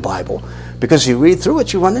should read the Bible. Because you read through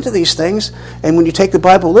it, you run into these things. And when you take the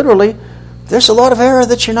Bible literally, there's a lot of error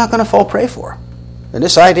that you're not going to fall prey for. And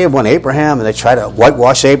this idea of when Abraham, and they try to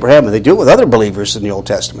whitewash Abraham, and they do it with other believers in the Old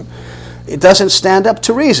Testament, it doesn't stand up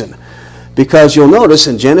to reason. Because you'll notice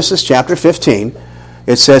in Genesis chapter 15,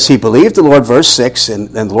 it says, he believed the Lord, verse 6, and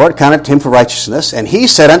the Lord counted him for righteousness. And he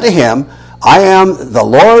said unto him, I am the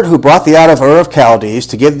Lord who brought thee out of Ur of Chaldees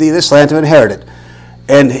to give thee this land to inherit it.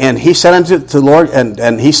 And he said unto the Lord,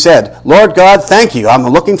 and he said, Lord God, thank you. I'm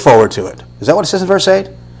looking forward to it. Is that what it says in verse 8?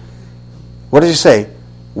 What does he say?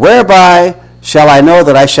 Whereby shall I know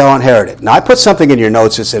that I shall inherit it? Now, I put something in your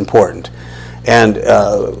notes that's important. And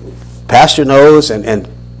Pastor knows, and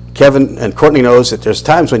Kevin and Courtney knows that there's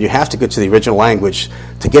times when you have to go to the original language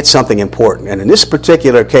to get something important. And in this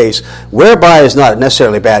particular case, whereby is not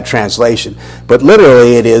necessarily a bad translation, but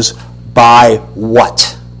literally it is by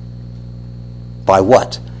what? By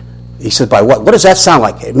what? He said by what? What does that sound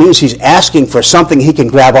like? It means he's asking for something he can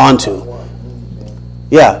grab onto.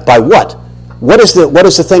 Yeah, by what? What is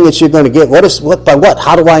the thing that you're going to get? By what?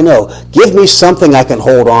 How do I know? Give me something I can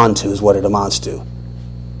hold on to is what it amounts to.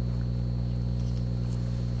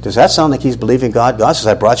 Does that sound like he's believing God? God says,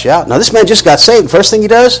 I brought you out. Now, this man just got saved. First thing he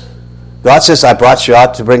does, God says, I brought you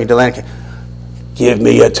out to bring you to land. Give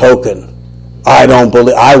me a token. I don't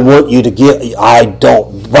believe. I want you to give. I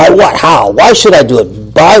don't. By what? How? Why should I do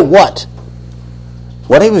it? By what?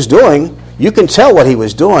 What he was doing, you can tell what he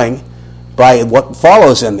was doing by what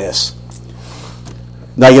follows in this.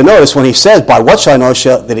 Now, you notice when he says, by what shall I know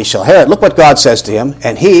that he shall inherit? Look what God says to him.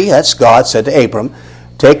 And he, that's God, said to Abram,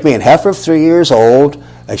 take me an heifer of 3 years old,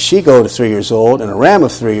 a she-goat of 3 years old, and a ram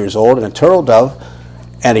of 3 years old, and a turtle dove,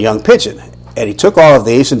 and a young pigeon. And he took all of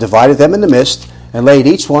these and divided them in the midst, and laid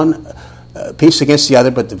each one piece against the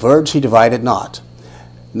other, but the birds he divided not.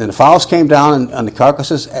 And then the fowls came down on the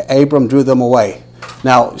carcasses. Abram drew them away.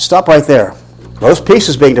 Now, stop right there. Those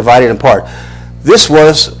pieces being divided in part. This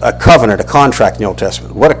was a covenant, a contract in the Old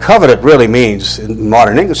Testament. What a covenant really means in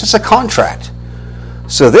modern English, it's a contract.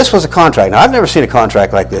 So this was a contract. Now, I've never seen a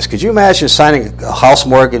contract like this. Could you imagine signing a house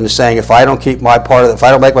mortgage and saying, if I don't keep my part of it, if I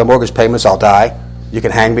don't make my mortgage payments, I'll die? You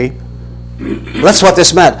can hang me? That's what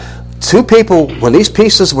this meant. Two people, when these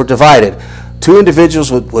pieces were divided, two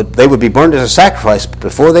individuals would be burned as a sacrifice. But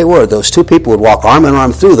before they were, those two people would walk arm in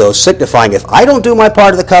arm through those, signifying, if I don't do my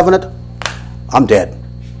part of the covenant, I'm dead.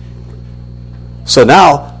 So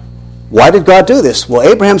now, why did God do this? Well,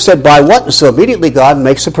 Abraham said, by what? And so immediately God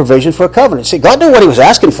makes a provision for a covenant. See, God knew what he was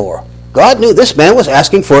asking for. God knew this man was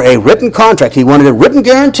asking for a written contract. He wanted a written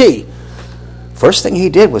guarantee. First thing he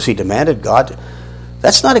did was he demanded God.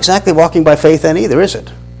 That's not exactly walking by faith then either, is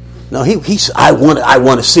it? No, he said, I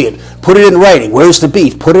want to see it. Put it in writing. Where's the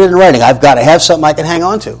beef? Put it in writing. I've got to have something I can hang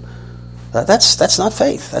on to. That's not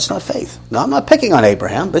faith. That's not faith. Now, I'm not picking on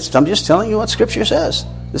Abraham, but I'm just telling you what Scripture says.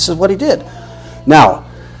 This is what he did. Now,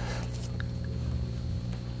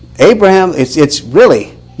 Abraham, it's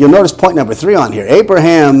really, you'll notice point number 3 on here.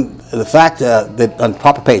 Abraham, the fact that on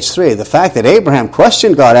top of page 3, the fact that Abraham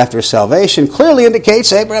questioned God after his salvation clearly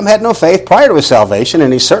indicates Abraham had no faith prior to his salvation,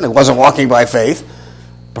 and he certainly wasn't walking by faith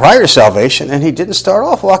prior to salvation, and he didn't start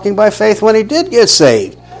off walking by faith when he did get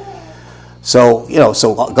saved. So,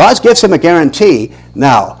 so God gives him a guarantee.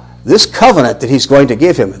 Now, this covenant that he's going to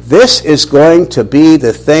give him, this is going to be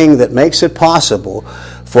the thing that makes it possible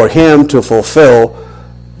for him to fulfill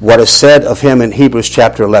what is said of him in Hebrews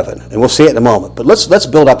chapter 11. And we'll see it in a moment. But let's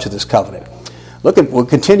build up to this covenant. We'll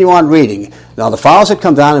continue on reading. Now the fowls had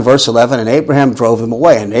come down in verse 11, and Abraham drove them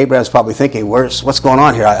away. And Abraham's probably thinking, what's going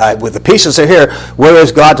on here? With the pieces are here, where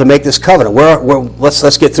is God to make this covenant?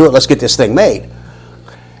 Let's get through it. Let's get this thing made.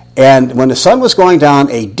 And when the sun was going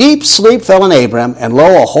down, a deep sleep fell on Abraham, and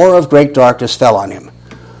lo, a horror of great darkness fell on him.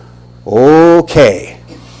 Okay.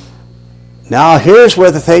 Now here's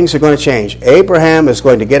where the things are going to change. Abraham is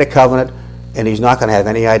going to get a covenant, and he's not going to have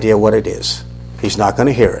any idea what it is. He's not going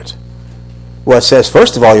to hear it. Well, it says,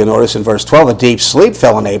 first of all, you'll notice in verse 12, a deep sleep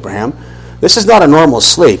fell on Abraham. This is not a normal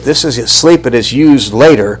sleep. This is a sleep that is used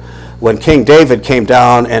later when King David came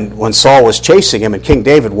down and when Saul was chasing him, and King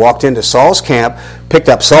David walked into Saul's camp, picked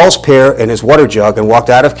up Saul's spear and his water jug and walked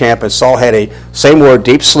out of camp, and Saul had a, same word,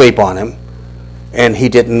 deep sleep on him, and he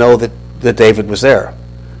didn't know that David was there.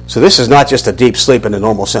 So this is not just a deep sleep in the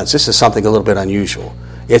normal sense. This is something a little bit unusual.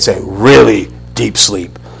 It's a really deep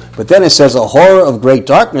sleep. But then it says a horror of great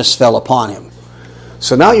darkness fell upon him.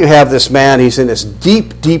 So now you have this man, he's in this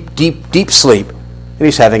deep, deep, deep, deep sleep, and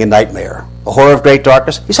he's having a nightmare. A horror of great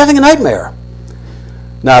darkness, he's having a nightmare.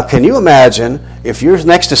 Now, can you imagine if you're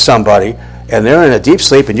next to somebody and they're in a deep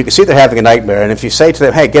sleep and you can see they're having a nightmare, and if you say to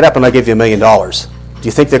them, hey, get up and I'll give you $1 million, do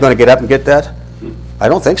you think they're going to get up and get that? I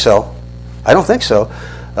don't think so. I don't think so.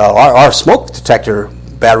 Our smoke detector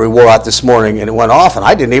battery wore out this morning and it went off, and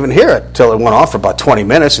I didn't even hear it till it went off for about 20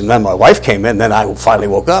 minutes, and then my wife came in, and then I finally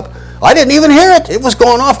woke up. I didn't even hear it. It was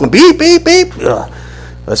going off, going beep, beep, beep. Ugh.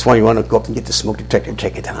 That's when you want to go up and get the smoke detector and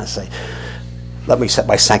take it down and say, let me set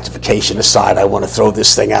my sanctification aside. I want to throw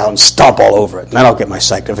this thing out and stomp all over it. And then I'll get my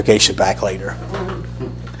sanctification back later.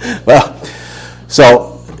 Well,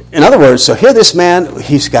 so, in other words, so here this man,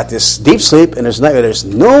 he's got this deep sleep, and there's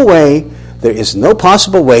no way, there is no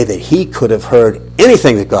possible way that he could have heard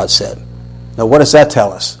anything that God said. Now, what does that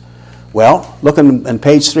tell us? Well, look on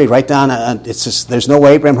page 3, right down, it's just, there's no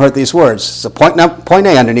way Abraham heard these words. It's a point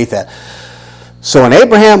A underneath that. So when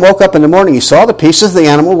Abraham woke up in the morning, he saw the pieces of the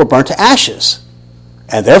animal were burnt to ashes.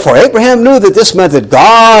 And therefore Abraham knew that this meant that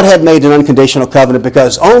God had made an unconditional covenant,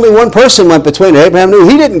 because only one person went between. Abraham knew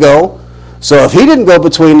he didn't go. So if he didn't go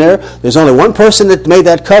between there, there's only one person that made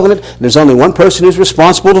that covenant, and there's only one person who's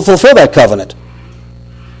responsible to fulfill that covenant.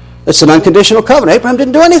 It's an unconditional covenant. Abraham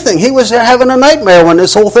didn't do anything. He was there having a nightmare when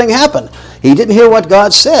this whole thing happened. He didn't hear what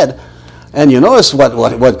God said. And you notice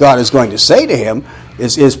what God is going to say to him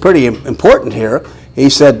is pretty important here. He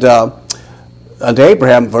said unto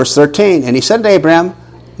Abraham, verse 13, and he said to Abraham,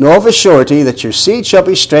 know of a surety that your seed shall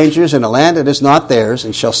be strangers in a land that is not theirs,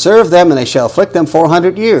 and shall serve them, and they shall afflict them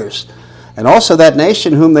 400 years. And also that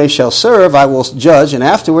nation whom they shall serve I will judge, and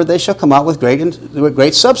afterward they shall come out with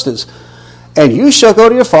great substance. And you shall go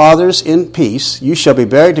to your fathers in peace, you shall be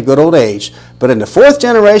buried to good old age. But in the 4th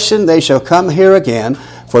generation they shall come here again,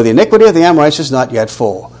 for the iniquity of the Amorites is not yet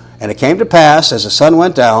full. And it came to pass, as the sun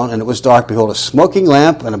went down, and it was dark, behold, a smoking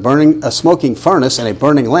lamp and a smoking furnace and a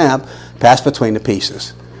burning lamp passed between the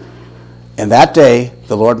pieces. And that day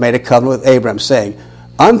the Lord made a covenant with Abraham, saying,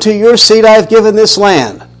 unto your seed I have given this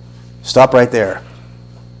land. Stop right there.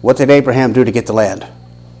 What did Abraham do to get the land?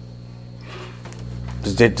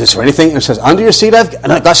 Is there anything? It says, unto your seed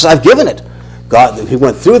God says, I've given it. God, he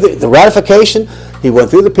went through the ratification. He went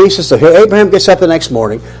through the pieces. So here Abraham gets up the next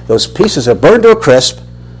morning. Those pieces are burned to a crisp.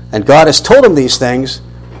 And God has told him these things.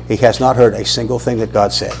 He has not heard a single thing that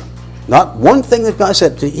God said. Not one thing that God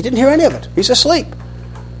said. He didn't hear any of it. He's asleep.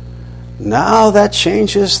 Now that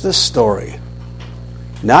changes the story.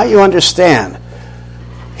 Now you understand.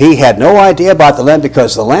 He had no idea about the land,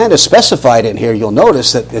 because the land is specified in here. You'll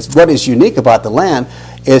notice that what is unique about the land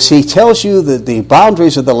is he tells you that the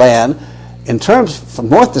boundaries of the land, in terms from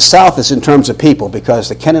north to south, is in terms of people, because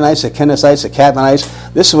the Canaanites, the Kenizzites, the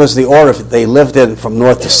Cadmonites, this was the order they lived in from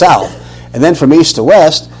north to south. And then from east to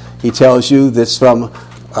west, he tells you that's from,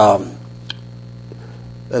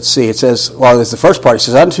 let's see, it says, well, there's the first part. It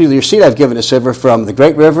says, unto your seed I've given this river from the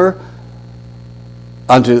great river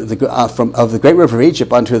unto the of the great river of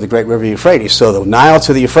Egypt unto the great river Euphrates. So the Nile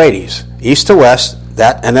to the Euphrates, east to west,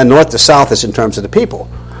 that, and then north to south is in terms of the people.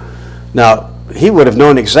 Now, he would have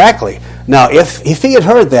known exactly. Now, if he had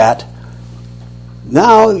heard that,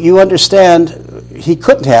 now you understand he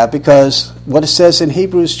couldn't have, because what it says in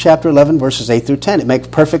Hebrews chapter 11, verses 8 through 10, it makes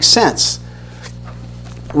perfect sense.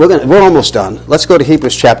 We're almost done. Let's go to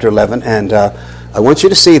Hebrews chapter 11, and I want you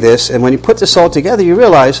to see this. And when you put this all together, you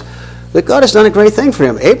realize that God has done a great thing for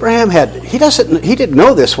him. Abraham he didn't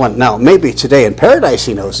know this one. Now, maybe today in paradise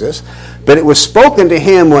he knows this, but it was spoken to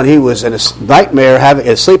him when he was in a nightmare,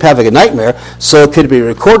 having a nightmare, so it could be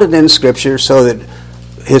recorded in Scripture, so that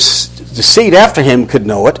the seed after him could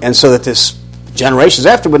know it, and so that this generations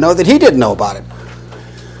after would know that he didn't know about it.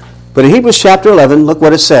 But in Hebrews chapter 11, look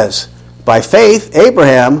what it says. By faith,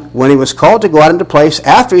 Abraham, when he was called to go out into place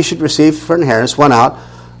after he should receive for inheritance, went out,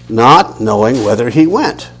 not knowing whither he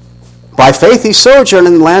went. By faith he sojourned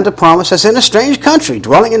in the land of promise, as in a strange country,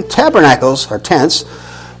 dwelling in tabernacles or tents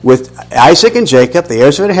with Isaac and Jacob, the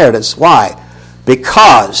heirs of inheritance. Why?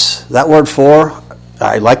 Because, that word for,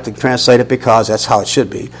 I like to translate it because, that's how it should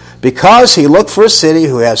be. Because he looked for a city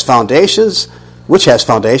which has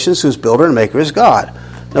foundations, whose builder and maker is God.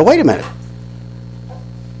 Now wait a minute.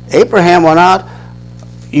 Abraham went out.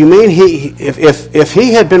 You mean if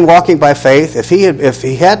he had been walking by faith, if he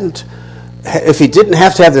didn't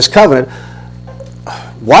have to have this covenant,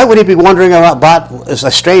 why would he be wandering about as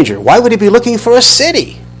a stranger? Why would he be looking for a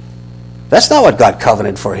city? That's not what God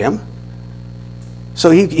covenanted for him.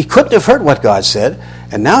 So he couldn't have heard what God said,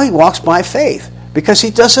 and now he walks by faith because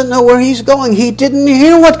he doesn't know where he's going. He didn't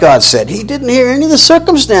hear what God said. He didn't hear any of the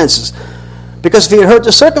circumstances. Because if he had heard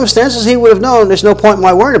the circumstances, he would have known there's no point in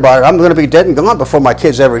my worrying about it. I'm going to be dead and gone before my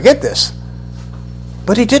kids ever get this.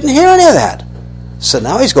 But he didn't hear any of that. So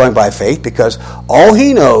now he's going by faith because all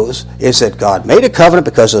he knows is that God made a covenant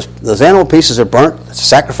because those animal pieces are burnt, the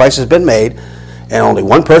sacrifice has been made, and only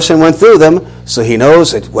one person went through them, so he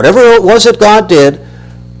knows that whatever it was that God did,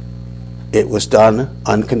 it was done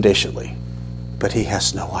unconditionally. But he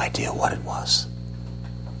has no idea what it was.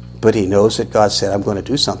 But he knows that God said, I'm going to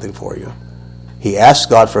do something for you. He asked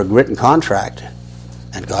God for a written contract,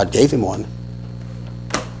 and God gave him one,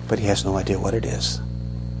 but he has no idea what it is.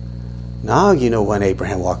 Now you know when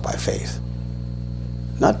Abraham walked by faith.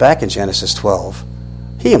 Not back in Genesis 12.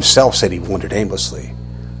 He himself said he wandered aimlessly.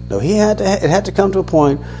 No, it had to come to a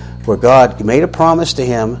point where God made a promise to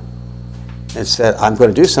him and said, I'm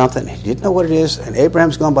going to do something. He didn't know what it is, and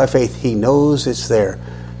Abraham's gone by faith. He knows it's there.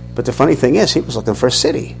 But the funny thing is, he was looking for a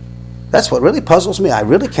city. That's what really puzzles me. I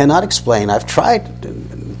really cannot explain. I've tried to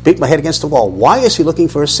beat my head against the wall. Why is he looking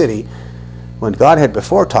for a city when God had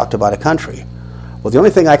before talked about a country? Well, the only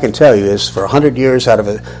thing I can tell you is for 100 years out of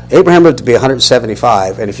it, Abraham lived to be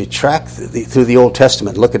 175, and if you track through the Old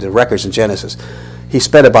Testament, look at the records in Genesis, he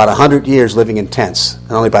spent about 100 years living in tents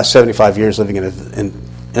and only about 75 years living in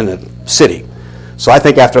a city. So I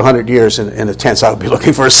think after 100 years in the tents, I would be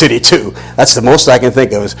looking for a city too. That's the most I can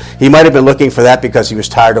think of. He might have been looking for that because he was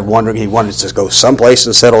tired of wandering. He wanted to go someplace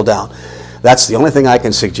and settle down. That's the only thing I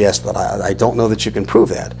can suggest, but I don't know that you can prove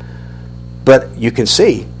that. But you can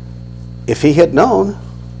see, if he had known,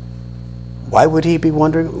 why would he be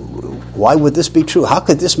wondering, why would this be true? How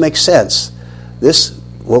could this make sense? This,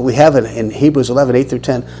 what we have in Hebrews 11, 8 through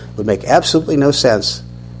 10, would make absolutely no sense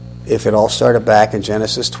if it all started back in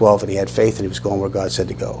Genesis 12 and he had faith and he was going where God said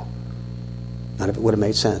to go. None of it would have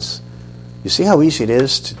made sense. You see how easy it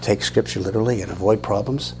is to take Scripture literally and avoid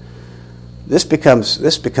problems? This becomes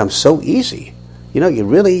so easy. You know, you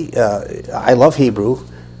really, I love Hebrew,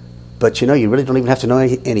 but you know, you really don't even have to know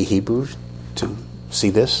any Hebrew to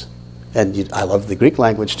see this. And I love the Greek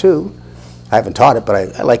language too. I haven't taught it, but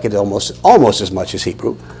I like it almost as much as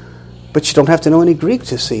Hebrew. But you don't have to know any Greek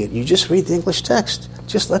to see it. You just read the English text.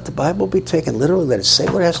 Just let the Bible be taken literally. Let it say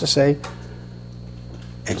what it has to say.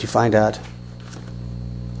 And you find out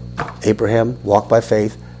Abraham walked by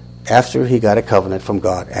faith after he got a covenant from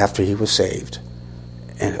God, after he was saved.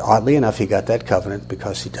 And oddly enough, he got that covenant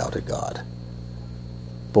because he doubted God.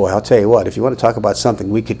 Boy, I'll tell you what, if you want to talk about something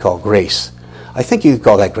we could call grace, I think you could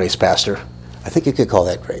call that grace, Pastor. I think you could call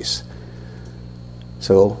that grace.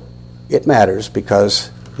 So it matters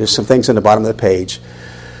because there's some things in the bottom of the page.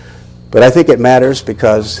 But I think it matters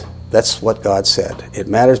because that's what God said. It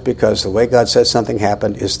matters because the way God said something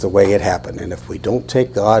happened is the way it happened. And if we don't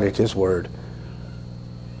take God at His word,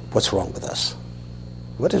 what's wrong with us?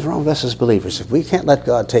 What is wrong with us as believers? If we can't let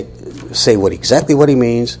God say exactly what He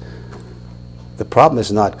means, the problem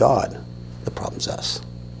is not God. The problem's us.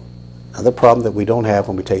 Another problem that we don't have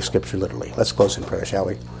when we take Scripture literally. Let's close in prayer, shall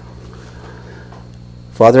we?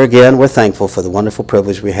 Father, again, we're thankful for the wonderful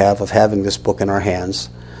privilege we have of having this book in our hands.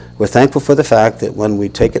 We're thankful for the fact that when we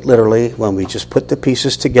take it literally, when we just put the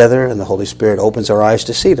pieces together and the Holy Spirit opens our eyes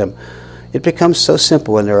to see them, it becomes so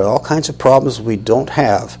simple, and there are all kinds of problems we don't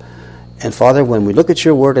have. And Father, when we look at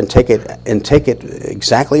your word and take it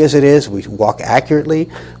exactly as it is, we walk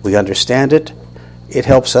accurately, we understand it, it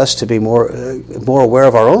helps us to be more aware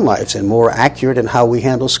of our own lives and more accurate in how we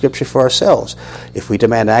handle Scripture for ourselves. If we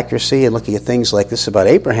demand accuracy and looking at things like this about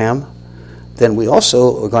Abraham, then we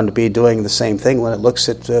also are going to be doing the same thing when it looks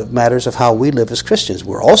at matters of how we live as Christians.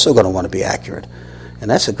 We're also going to want to be accurate. And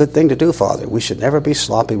that's a good thing to do, Father. We should never be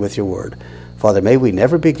sloppy with your word. Father, may we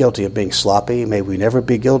never be guilty of being sloppy. May we never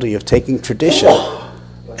be guilty of taking tradition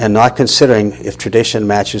and not considering if tradition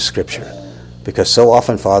matches Scripture. Because so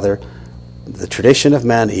often, Father, the tradition of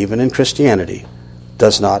man, even in Christianity,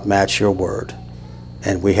 does not match your word.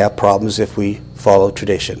 And we have problems if we follow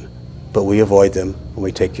tradition. But we avoid them when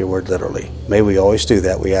we take your word literally. May we always do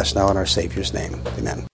that, we ask now in our Savior's name. Amen.